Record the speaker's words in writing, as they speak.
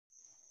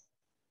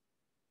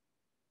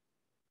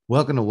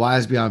Welcome to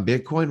Wise Beyond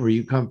Bitcoin, where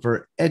you come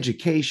for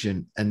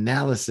education,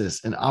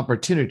 analysis, and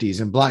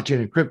opportunities in blockchain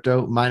and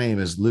crypto. My name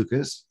is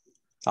Lucas.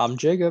 I'm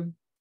Jacob.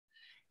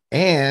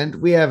 And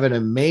we have an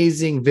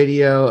amazing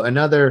video,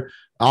 another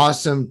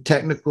awesome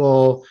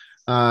technical,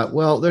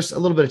 there's a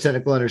little bit of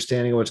technical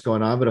understanding of what's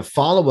going on, but a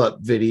follow-up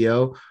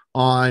video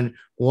on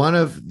one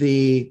of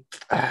the,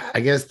 I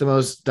guess, the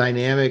most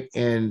dynamic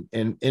and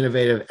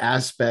innovative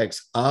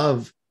aspects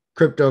of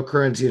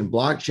cryptocurrency and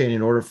blockchain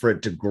in order for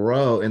it to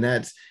grow, and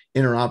that's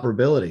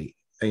interoperability.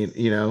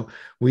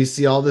 We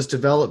see all this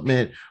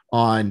development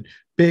on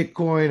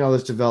Bitcoin, all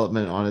this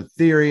development on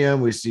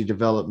Ethereum. We see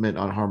development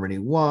on Harmony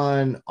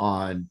One,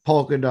 on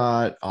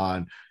Polkadot,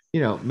 on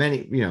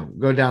many,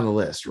 go down the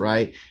list,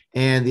 right?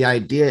 And the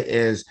idea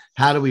is,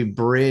 how do we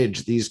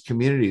bridge these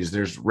communities?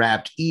 There's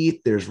wrapped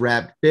ETH, there's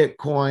wrapped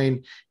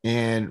Bitcoin,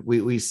 and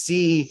we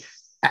see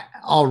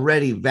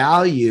already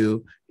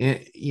value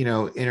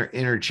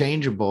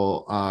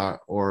interchangeable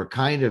or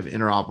kind of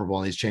interoperable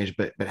in these changes,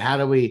 but how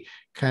do we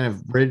kind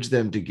of bridge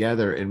them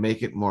together and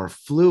make it more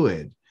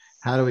fluid?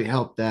 How do we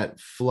help that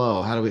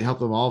flow? How do we help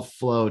them all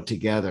flow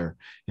together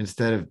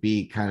instead of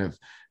be kind of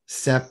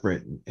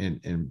separate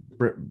and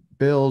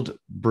build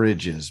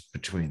bridges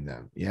between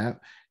them? Yeah.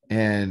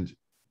 And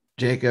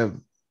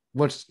Jacob,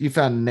 you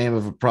found the name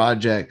of a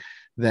project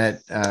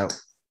that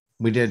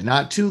we did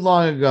not too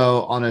long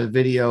ago on a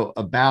video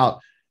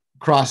about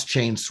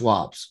cross-chain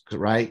swaps,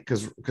 right?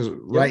 Because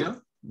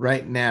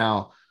right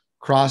now,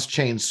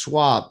 cross-chain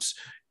swaps,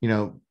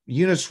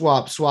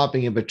 Uniswap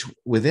swapping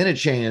within a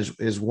chain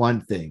is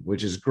one thing,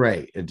 which is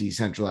great, a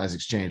decentralized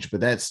exchange, but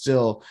that's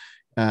still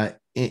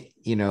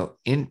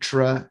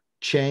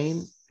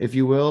intra-chain, if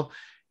you will.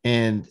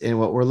 And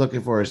what we're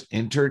looking for is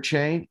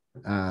interchain,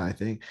 I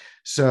think.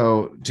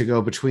 So to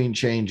go between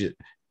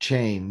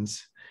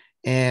chains.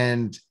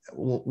 And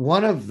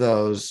one of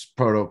those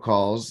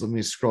protocols, let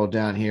me scroll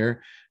down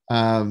here,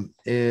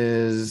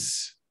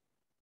 is,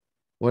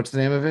 what's the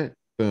name of it?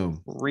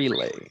 Boom.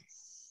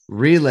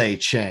 Relay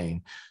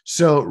chain.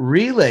 So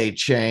relay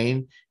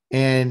chain,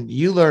 and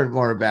you learned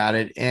more about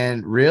it.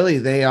 And really,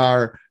 they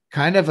are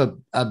kind of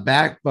a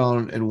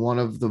backbone and one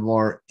of the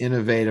more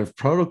innovative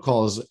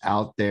protocols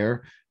out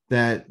there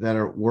that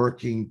are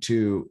working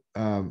to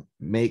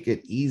make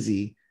it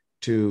easy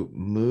to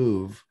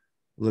move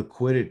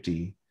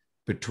liquidity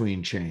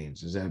between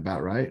chains. Is that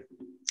about right?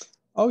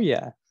 Oh,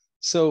 yeah.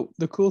 So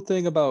the cool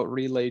thing about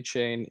relay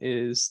chain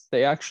is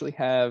they actually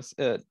have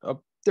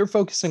they're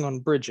focusing on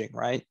bridging,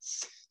 right?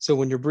 So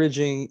when you're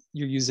bridging,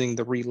 you're using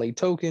the relay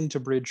token to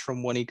bridge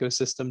from one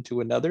ecosystem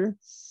to another.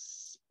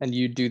 And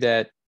you do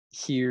that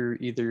here,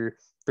 either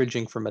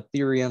bridging from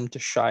Ethereum to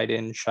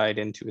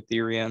Shiden to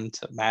Ethereum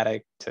to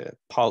Matic to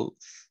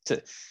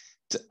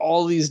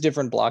all these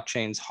different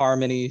blockchains,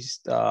 Harmonies,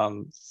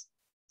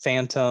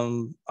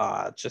 Phantom,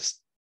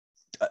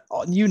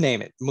 you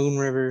name it,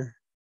 Moonriver.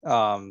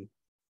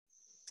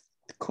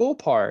 The cool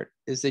part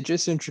is they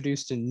just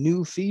introduced a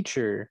new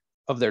feature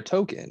of their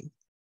token,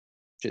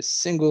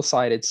 just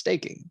single-sided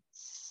staking.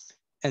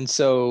 And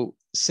so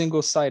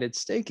single-sided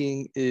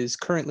staking is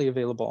currently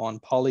available on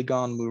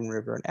Polygon,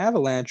 Moonriver, and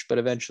Avalanche, but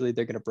eventually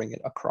they're going to bring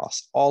it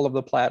across all of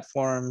the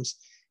platforms.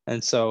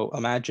 And so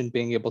imagine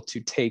being able to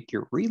take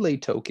your relay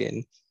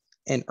token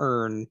and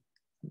earn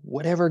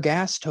whatever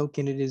gas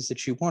token it is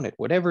that you wanted,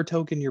 whatever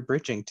token you're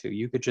bridging to,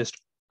 you could just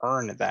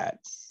earn that.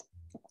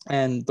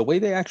 And the way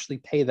they actually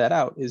pay that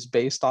out is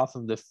based off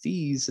of the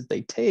fees that they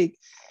take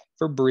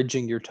for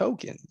bridging your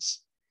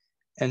tokens.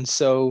 And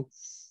so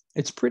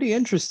it's pretty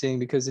interesting,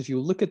 because if you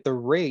look at the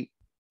rate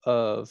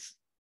of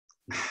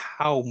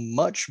how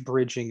much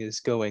bridging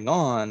is going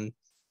on,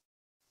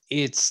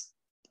 it's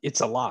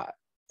a lot.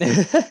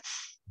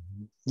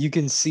 You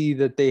can see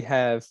that they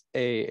have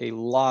a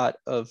lot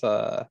of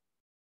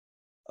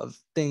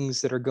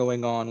things that are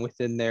going on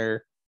within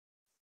their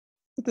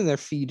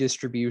fee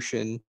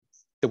distribution,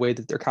 the way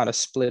that they're kind of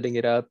splitting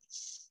it up.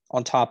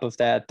 On top of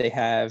that, they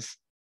have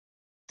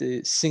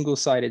the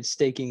single-sided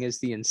staking as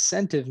the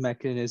incentive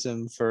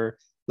mechanism for,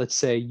 let's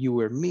say, you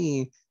or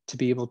me to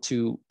be able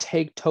to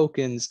take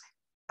tokens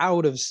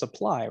out of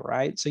supply,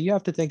 right? So you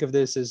have to think of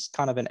this as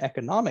kind of an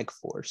economic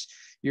force.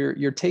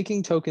 You're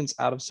taking tokens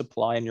out of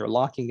supply and you're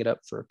locking it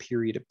up for a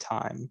period of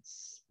time. And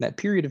that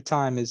period of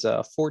time is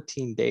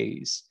 14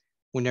 days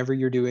whenever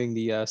you're doing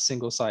the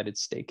single-sided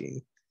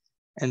staking.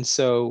 And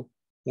so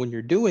when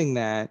you're doing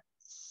that,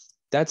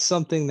 that's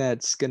something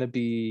that's going to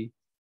be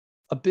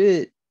a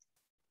bit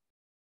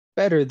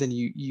better than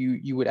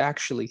you would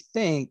actually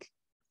think,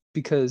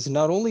 because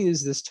not only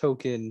is this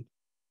token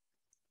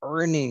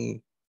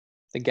earning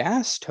the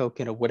gas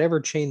token of whatever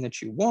chain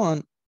that you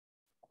want,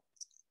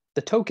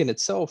 the token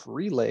itself,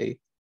 relay,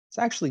 it's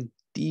actually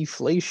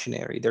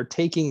deflationary. They're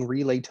taking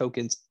relay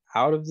tokens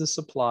out of the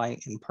supply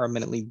and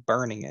permanently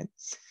burning it.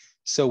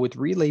 So with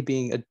relay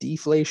being a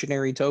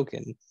deflationary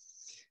token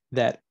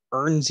that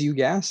earns you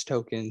gas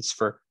tokens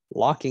for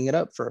locking it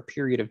up for a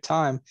period of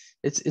time,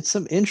 it's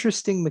some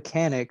interesting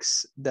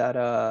mechanics that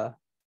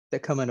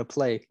come into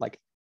play, like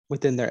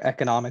within their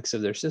economics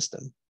of their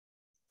system.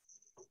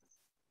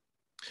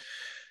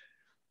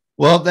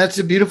 Well, that's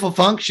a beautiful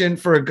function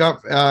for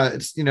a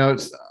it's,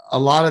 it's a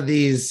lot of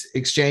these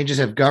exchanges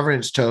have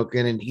governance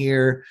token, and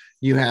here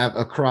you have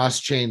a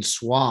cross-chain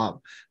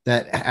swap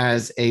that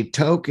has a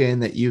token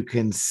that you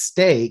can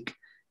stake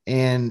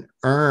and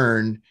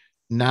earn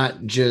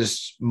not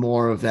just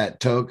more of that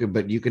token,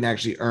 but you can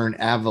actually earn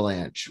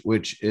Avalanche,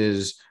 which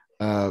is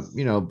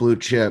blue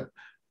chip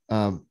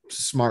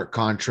smart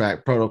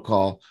contract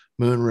protocol.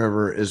 Moon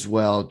River as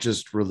well,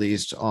 just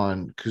released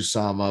on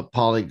Kusama,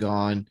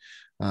 Polygon,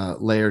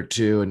 layer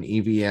 2 and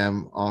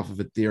EVM off of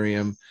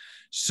Ethereum.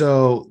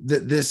 So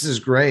this is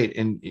great.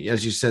 And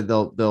as you said,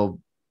 they'll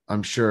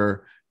I'm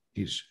sure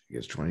he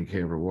gets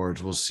 20K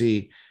rewards. We'll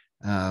see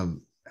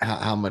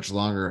how much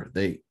longer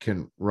they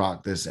can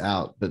rock this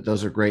out. But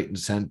those are great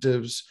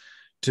incentives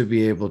to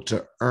be able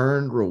to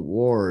earn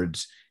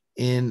rewards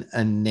in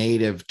a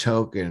native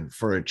token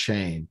for a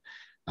chain,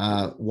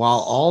 while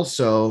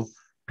also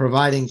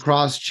providing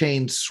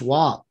cross-chain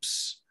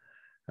swaps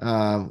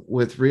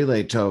with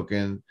Relay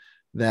token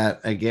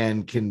that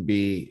again can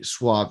be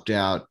swapped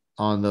out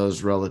on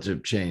those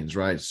relative chains,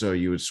 right? So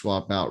you would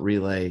swap out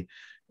Relay.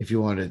 If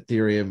you wanted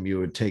Ethereum, you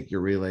would take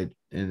your Relay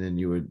and then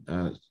you would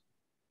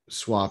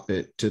swap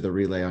it to the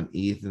Relay on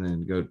ETH and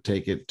then go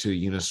take it to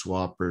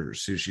Uniswap or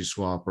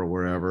SushiSwap or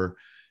wherever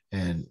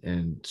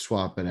and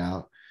swap it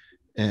out.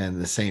 And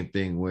the same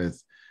thing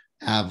with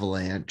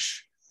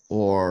Avalanche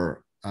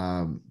or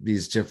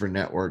these different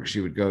networks.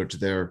 You would go to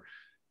their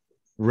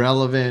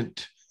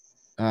relevant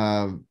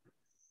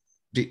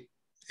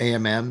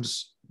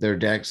AMMs, their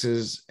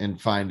dexes, and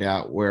find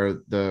out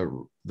where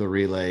the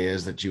relay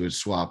is that you would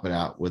swap it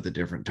out with a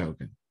different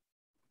token.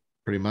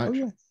 Pretty much. Oh,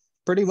 yeah,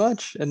 pretty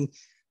much. And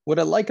what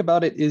I like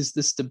about it is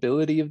the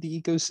stability of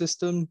the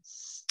ecosystem.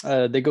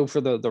 They go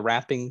for the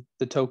wrapping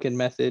the token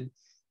method.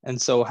 And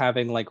so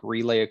having like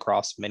Relay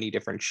across many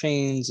different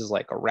chains is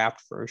like a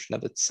wrapped version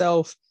of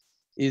itself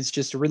is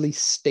just a really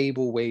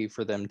stable way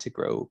for them to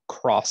grow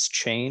cross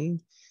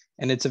chain.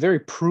 And it's a very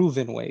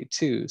proven way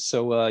too.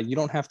 So you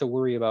don't have to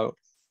worry about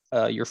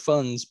your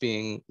funds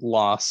being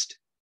lost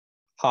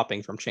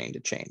hopping from chain to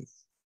chain.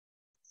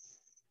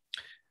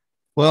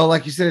 Well,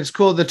 like you said, it's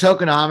cool. The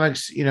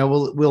tokenomics,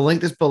 we'll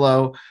link this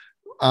below.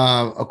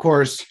 Of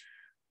course,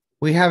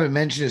 we haven't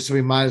mentioned it, so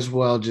we might as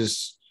well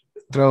just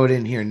throw it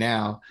in here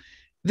now.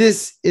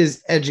 This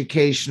is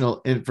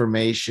educational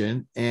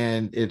information,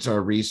 and it's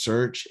our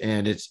research,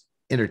 and it's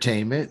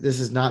entertainment.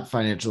 This is not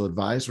financial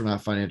advice. We're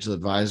not financial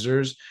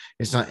advisors.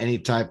 It's not any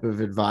type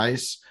of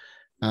advice.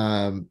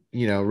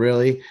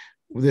 Really,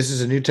 this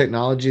is a new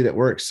technology that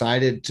we're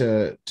excited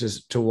to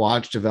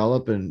watch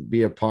develop and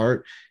be a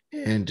part,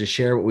 and to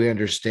share what we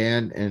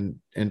understand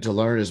and to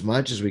learn as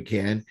much as we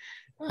can.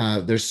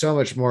 There's so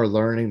much more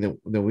learning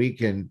that we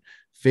can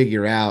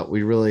figure out.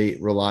 We really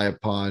rely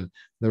upon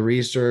the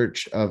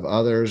research of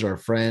others, our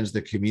friends,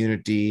 the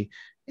community,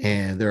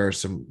 and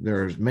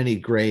there's many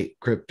great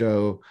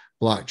crypto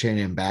blockchain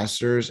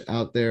ambassadors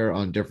out there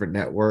on different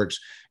networks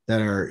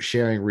that are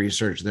sharing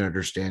research and their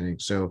understanding.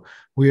 So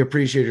we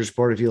appreciate your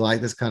support. If you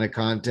like this kind of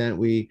content,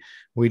 we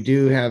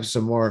do have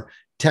some more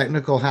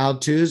technical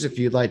how-tos. If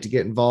you'd like to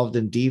get involved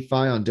in DeFi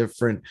on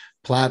different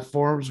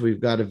platforms,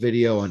 we've got a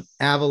video on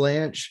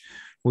Avalanche.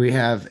 We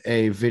have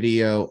a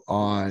video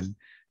on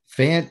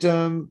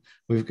Phantom.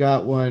 We've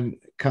got one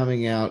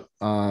coming out,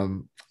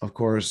 of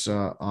course,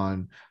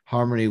 on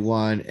Harmony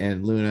One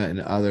and Luna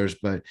and others.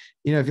 But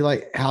if you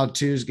like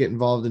how-tos, get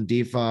involved in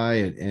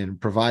DeFi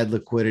and provide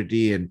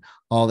liquidity and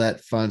all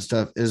that fun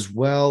stuff, as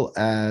well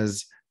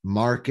as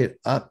market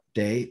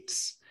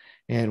updates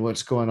and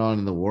what's going on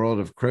in the world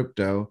of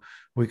crypto.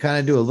 We kind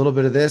of do a little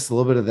bit of this, a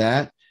little bit of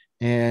that.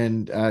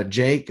 And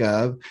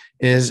Jacob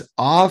is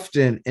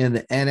often in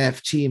the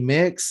NFT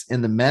mix,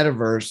 in the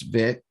metaverse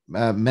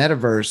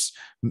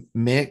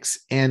mix,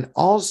 and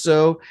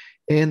also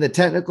in the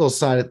technical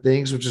side of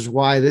things, which is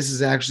why this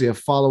is actually a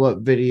follow-up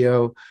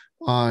video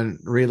on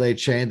Relay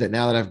Chain. That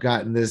now that I've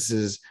gotten this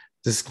is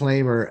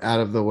disclaimer out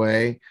of the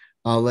way,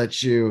 I'll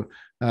let you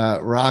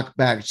rock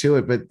back to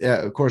it. But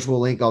of course, we'll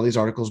link all these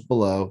articles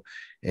below.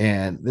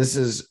 And this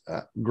is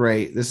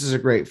great. This is a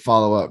great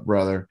follow-up,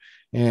 brother.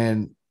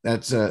 And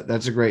that's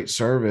a great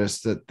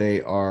service that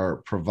they are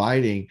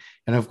providing.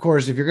 And of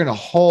course, if you're going to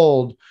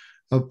hold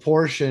a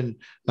portion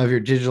of your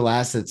digital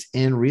assets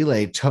in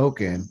Relay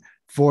token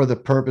for the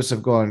purpose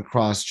of going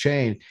cross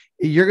chain,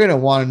 you're going to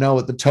want to know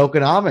what the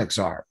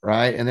tokenomics are,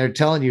 right? And they're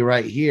telling you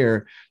right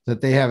here that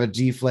they have a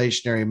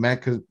deflationary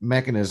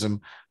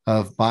mechanism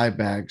of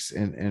buybacks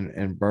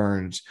and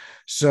burns.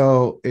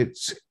 So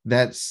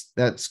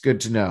that's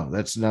good to know.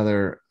 That's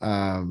another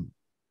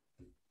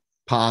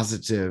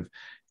positive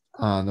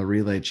on the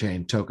Relay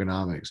chain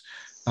tokenomics.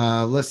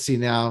 Let's see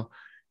now.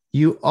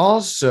 You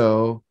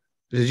also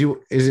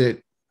is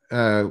it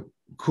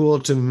cool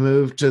to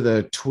move to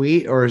the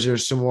tweet, or is there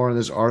some more in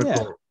this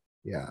article?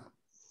 Yeah.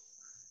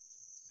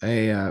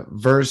 A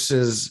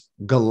versus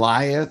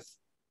Goliath.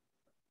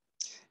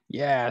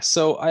 Yeah,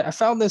 so I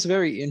found this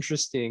very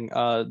interesting.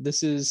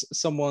 This is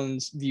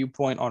someone's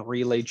viewpoint on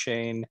Relay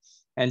Chain.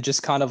 and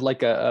just kind of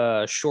like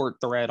a short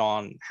thread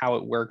on how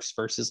it works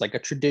versus like a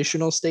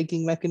traditional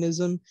staking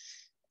mechanism.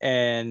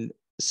 And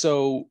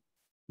so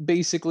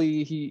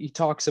basically he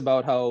talks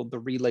about how the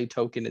relay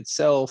token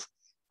itself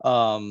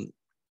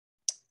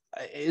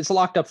is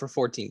locked up for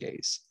 14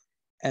 days.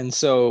 And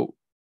so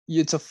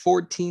it's a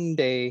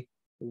 14-day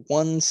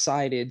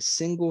one-sided,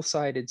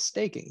 single-sided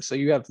staking. So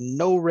you have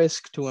no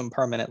risk to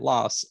impermanent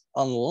loss,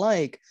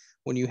 unlike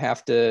when you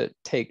have to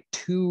take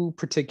two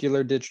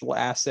particular digital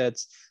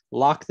assets,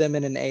 lock them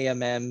in an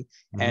AMM,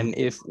 and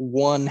if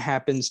one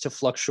happens to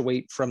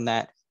fluctuate from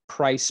that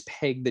price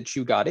peg that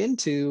you got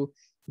into,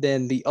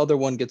 then the other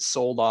one gets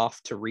sold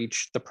off to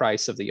reach the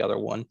price of the other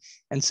one.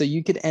 And so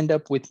you could end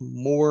up with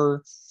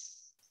more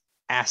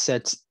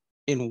assets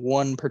in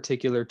one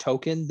particular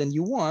token than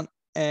you want.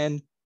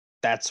 And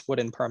that's what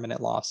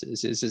impermanent loss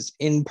is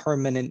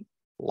impermanent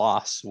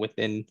loss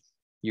within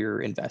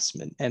your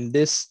investment. And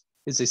this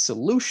is a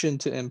solution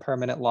to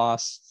impermanent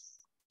loss,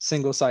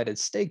 single-sided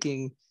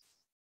staking.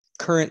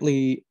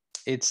 Currently,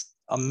 it's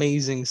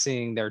amazing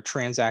seeing their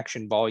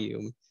transaction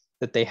volume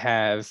that they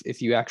have.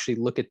 If you actually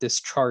look at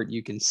this chart,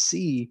 you can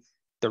see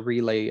the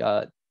relay,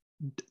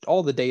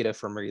 all the data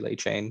from Relay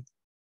Chain.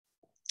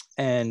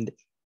 And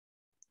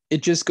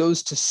it just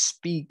goes to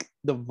speak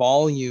the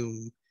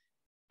volume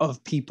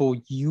of people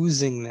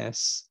using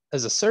this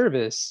as a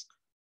service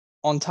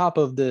on top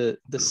of the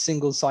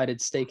single-sided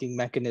staking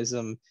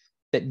mechanism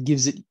that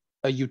gives it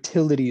a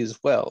utility as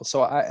well.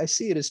 So I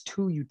see it as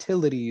two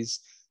utilities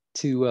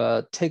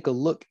to take a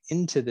look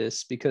into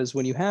this, because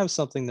when you have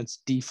something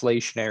that's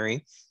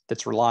deflationary,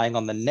 that's relying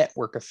on the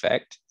network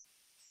effect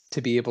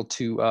to be able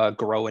to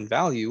grow in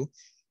value,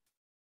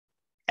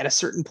 at a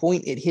certain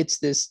point, it hits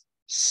this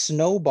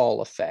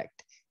snowball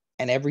effect,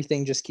 and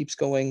everything just keeps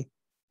going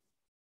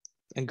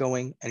and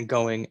going and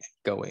going and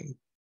going.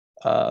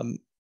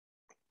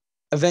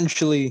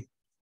 Eventually,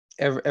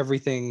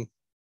 everything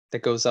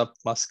that goes up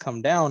must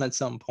come down at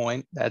some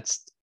point.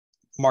 That's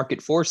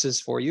market forces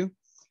for you.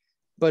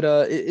 But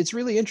it's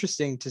really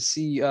interesting to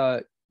see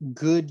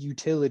good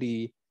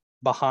utility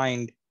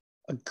behind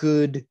a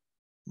good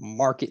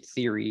market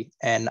theory.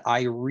 And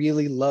I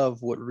really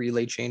love what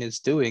Relay Chain is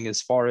doing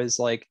as far as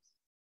like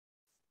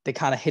they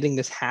kind of hitting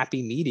this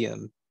happy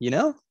medium, you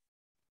know?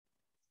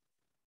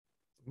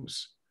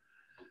 Oops.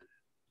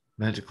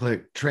 Meant to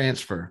click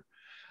transfer.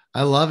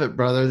 I love it,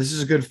 brother. This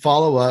is a good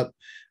follow-up.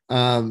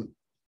 And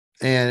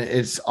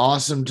it's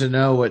awesome to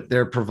know what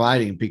they're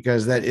providing,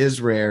 because that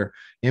is rare.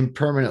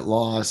 Impermanent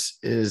loss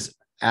is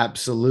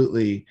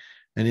absolutely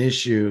an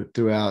issue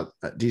throughout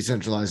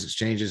decentralized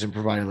exchanges and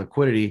providing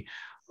liquidity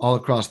all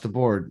across the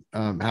board.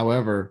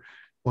 However,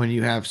 when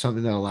you have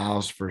something that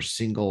allows for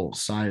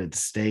single-sided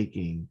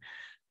staking,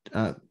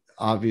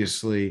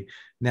 obviously,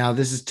 now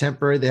this is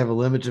temporary. They have a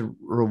limited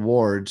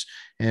rewards,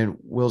 and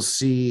we'll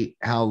see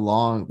how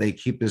long they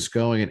keep this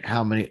going and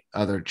how many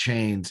other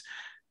chains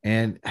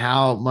and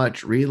how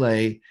much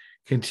Relay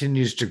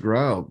continues to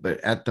grow. But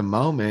at the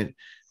moment,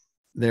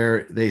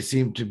 they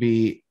seem to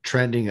be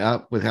trending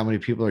up with how many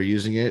people are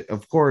using it.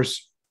 Of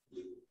course,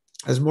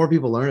 as more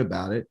people learn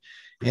about it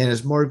and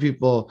as more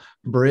people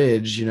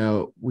bridge, you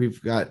know,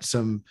 we've got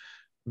some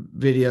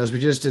videos. We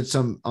just did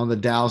some on the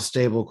DAO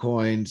stable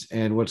coins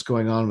and what's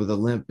going on with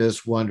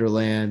Olympus,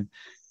 Wonderland,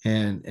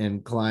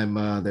 and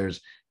Climb. There's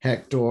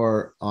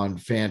Hector on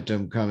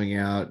Phantom coming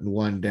out, and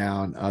One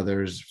Down,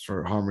 others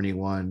for Harmony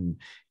One.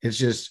 It's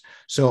just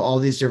so all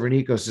these different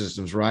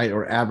ecosystems, right?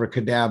 Or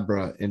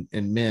Abracadabra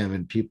and Mim,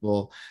 and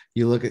people.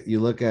 You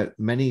look at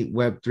many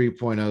Web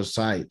 3.0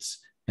 sites,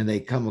 and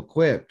they come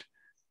equipped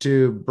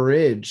to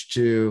bridge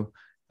to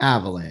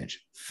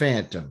Avalanche,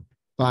 Phantom,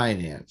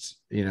 Binance,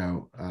 you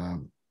know,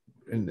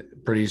 and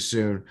pretty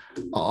soon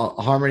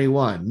Harmony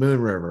One,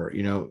 Moon River,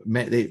 you know,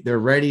 they're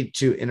ready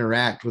to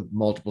interact with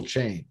multiple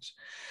chains.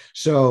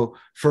 So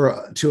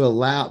to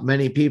allow,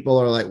 many people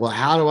are like, well,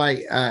 how do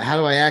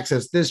I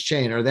access this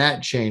chain or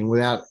that chain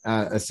without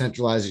a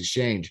centralized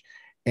exchange?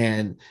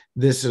 And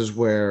this is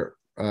where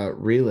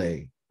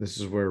Relay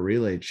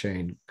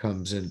Chain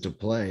comes into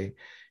play.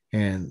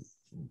 And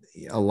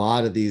a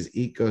lot of these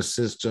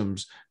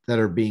ecosystems that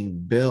are being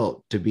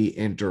built to be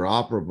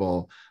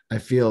interoperable, I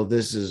feel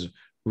this is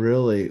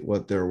really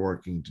what they're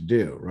working to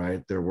do,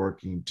 right? They're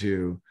working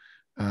to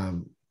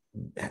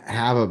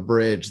have a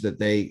bridge that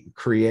they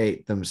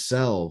create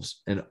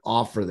themselves and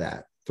offer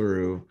that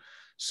through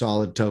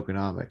solid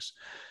tokenomics.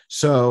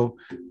 So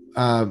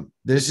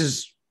this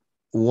is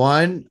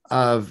one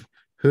of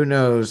who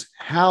knows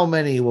how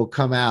many will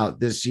come out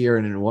this year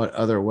and in what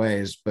other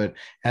ways. But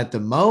at the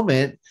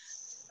moment,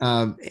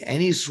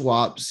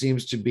 AnySwap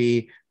seems to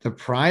be the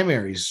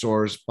primary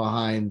source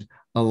behind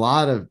a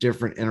lot of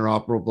different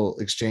interoperable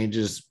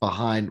exchanges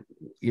behind,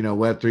 you know,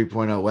 Web 3.0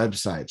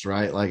 websites,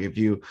 right? Like if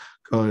you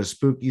go to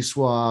Spooky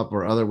Swap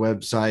or other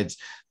websites,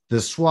 the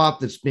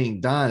swap that's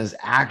being done is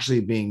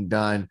actually being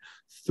done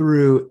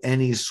through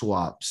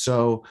AnySwap.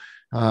 So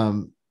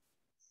the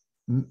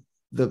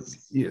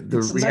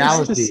it's reality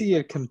nice to see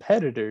a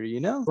competitor,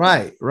 you know?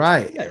 right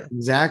Yeah.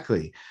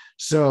 exactly.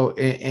 So,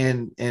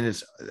 and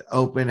it's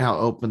open, how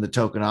open the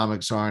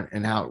tokenomics are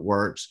and how it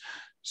works.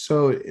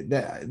 So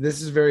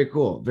this is very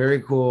cool,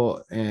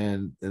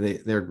 and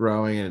they're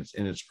growing, and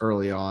it's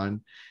early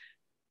on.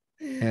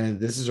 And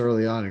this is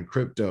early on in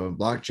crypto and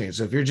blockchain.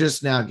 So if you're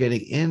just now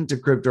getting into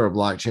crypto or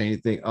blockchain, you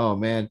think, oh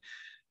man,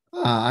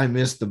 I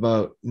missed the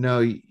boat.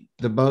 No,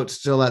 the boat's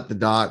still at the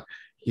dock.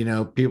 You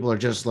know, people are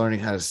just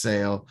learning how to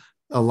sail.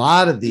 A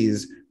lot of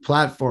these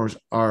platforms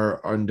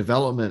are on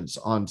developments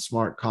on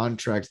smart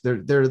contracts.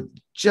 They're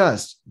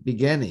just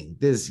beginning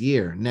this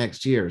year,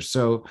 next year.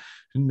 So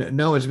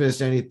no one's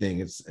missed anything.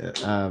 It's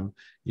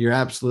you're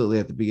absolutely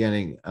at the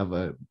beginning of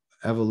a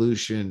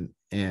evolution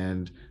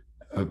and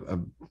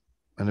an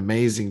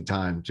amazing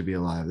time to be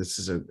alive. This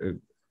is a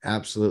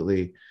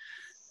absolutely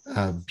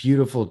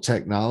beautiful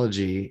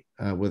technology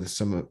with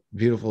some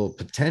beautiful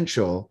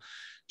potential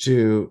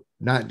to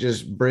not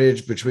just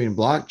bridge between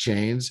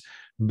blockchains,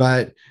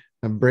 but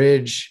a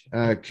bridge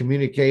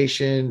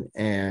communication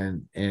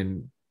and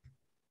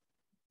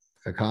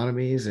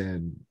economies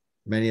and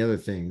many other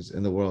things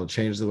in the world,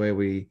 change the way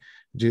we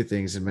do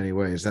things in many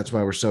ways. That's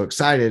why we're so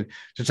excited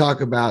to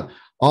talk about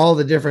all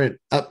the different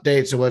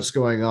updates of what's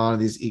going on,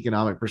 these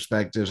economic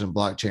perspectives in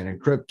blockchain and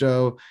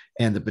crypto,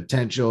 and the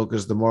potential,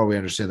 because the more we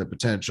understand the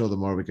potential, the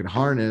more we can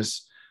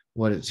harness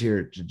what it's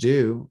here to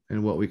do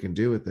and what we can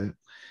do with it.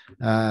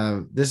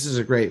 This is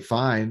a great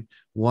find.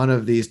 One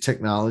of these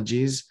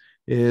technologies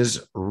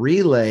is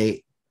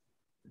Relay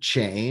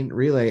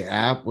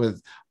app,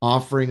 with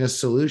offering a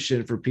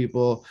solution for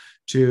people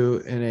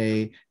to, in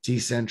a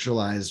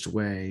decentralized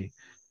way,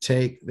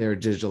 take their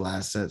digital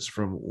assets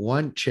from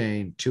one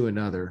chain to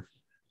another.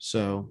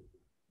 So,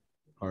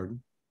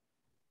 pardon.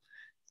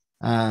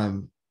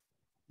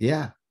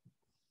 Yeah.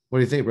 What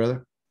do you think,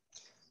 brother?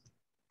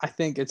 I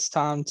think it's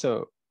time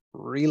to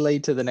relay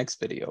to the next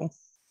video.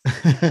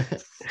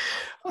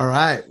 All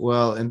right.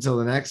 Well, until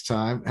the next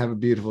time, have a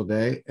beautiful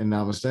day and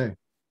namaste.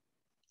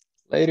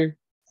 Later.